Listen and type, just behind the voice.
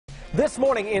This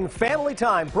morning in Family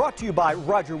Time, brought to you by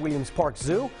Roger Williams Park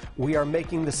Zoo, we are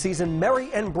making the season merry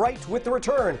and bright with the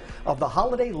return of the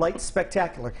Holiday Lights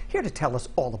Spectacular. Here to tell us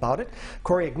all about it,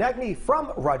 Corey Ignagni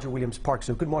from Roger Williams Park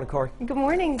Zoo. Good morning, Corey. Good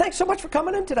morning. Thanks so much for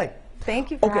coming in today.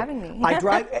 Thank you for having me.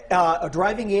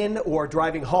 Driving in or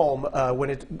driving home,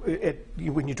 when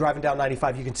you're driving down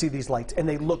 95, you can see these lights, and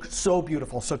they look so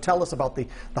beautiful. So tell us about the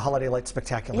Holiday Lights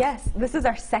Spectacular. Yes, this is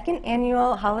our second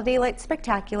annual Holiday Lights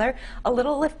Spectacular, a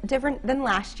little different than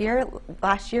last year.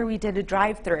 Last year we did a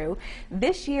drive-through.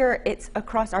 This year it's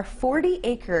across our 40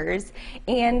 acres,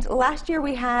 and last year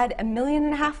we had 1.5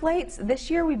 million lights.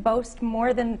 This year we boast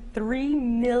more than 3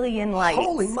 million lights.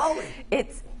 Holy moly!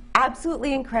 It's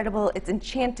absolutely incredible. It's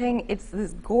enchanting. It's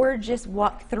this gorgeous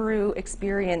walk-through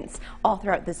experience all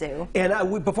throughout the zoo.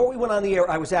 And before we went on the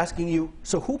air, I was asking you,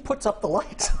 so who puts up the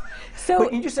lights? So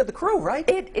but you just said the crew, right?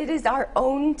 It is our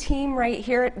own team right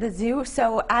here at the zoo.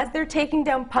 So as they're taking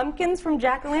down pumpkins from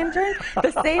jack-o'-lantern,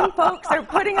 the same folks are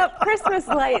putting up Christmas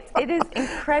lights. It is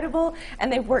incredible,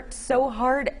 and they've worked so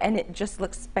hard, and it just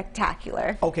looks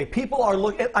spectacular. Okay, people are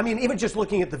looking, I mean, even just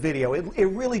looking at the video, it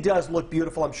really does look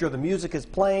beautiful. I'm sure the music is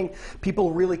playing.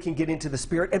 People really can get into the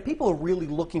spirit, and people are really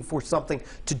looking for something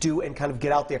to do and kind of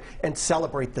get out there and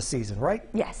celebrate the season, right?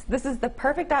 Yes, this is the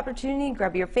perfect opportunity.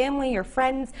 Grab your family, your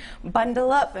friends,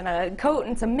 bundle up in a coat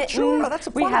and some mittens. Sure, that's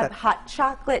a fun. We have hot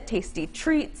chocolate, tasty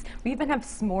treats. We even have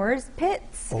s'mores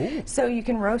pits, so you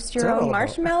can roast your own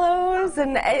marshmallows,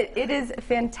 and it is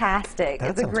fantastic.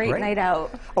 It's a great night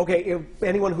out. Okay, if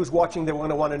anyone who's watching, they're going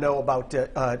to want to know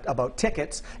about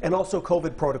tickets and also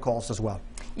COVID protocols as well.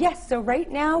 Yes, so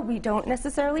right now we don't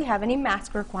necessarily have any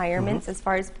mask requirements as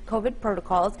far as COVID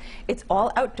protocols. It's all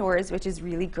outdoors, which is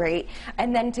really great.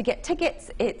 And then to get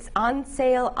tickets, it's on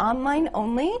sale online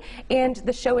only, and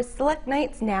the show is select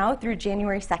nights now through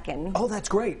January 2nd. Oh, that's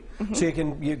great. So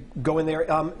you go in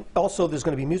there. Also, there's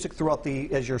going to be music throughout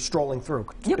as you're strolling through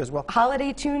as well.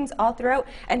 Holiday tunes all throughout,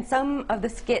 and some of the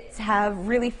skits have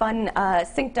really fun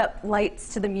synced up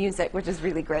lights to the music, which is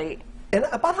really great. And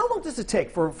about how long does it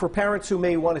take for parents who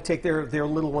may want to take their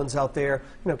little ones out there?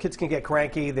 You know, kids can get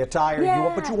cranky, they're tired,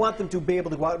 but you want them to be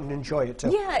able to go out and enjoy it too.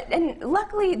 Yeah, and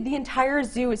luckily the entire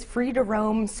zoo is free to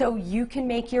roam, so you can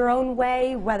make your own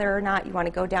way, whether or not you want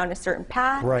to go down a certain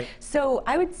path. Right. So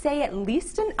I would say at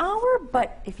least an hour,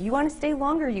 but if you want to stay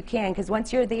longer, you can, because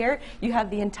once you're there, you have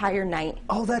the entire night.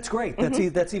 Oh, that's great.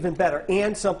 That's even better.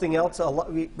 And something else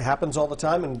happens all the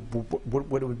time, and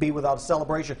what it would be without a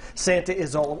celebration, Santa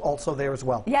is also there as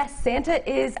well. Yes, Santa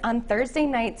is on Thursday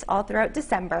nights all throughout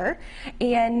December,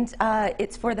 and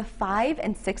it's for the 5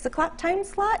 and 6 o'clock time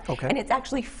slot, and it's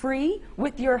actually free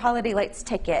with your Holiday Lights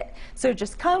ticket. So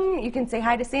just come, you can say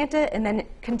hi to Santa, and then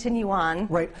continue on.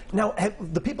 Right. Now,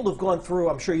 the people who've gone through,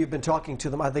 I'm sure you've been talking to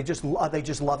them, are they just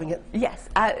loving it? Yes,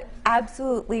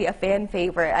 absolutely a fan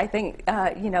favorite. I think,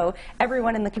 you know,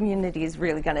 everyone in the community is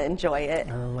really going to enjoy it.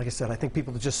 Like I said, I think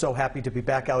people are just so happy to be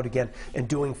back out again and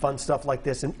doing fun stuff like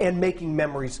this and making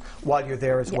memories while you're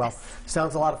there as well.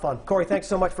 Sounds a lot of fun. Corey, thanks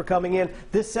so much for coming in.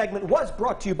 This segment was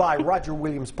brought to you by Roger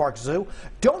Williams Park Zoo.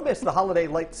 Don't miss the Holiday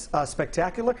Lights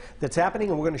Spectacular that's happening,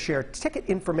 and we're going to share ticket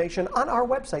information on our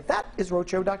website. That is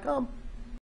RWPRI.com.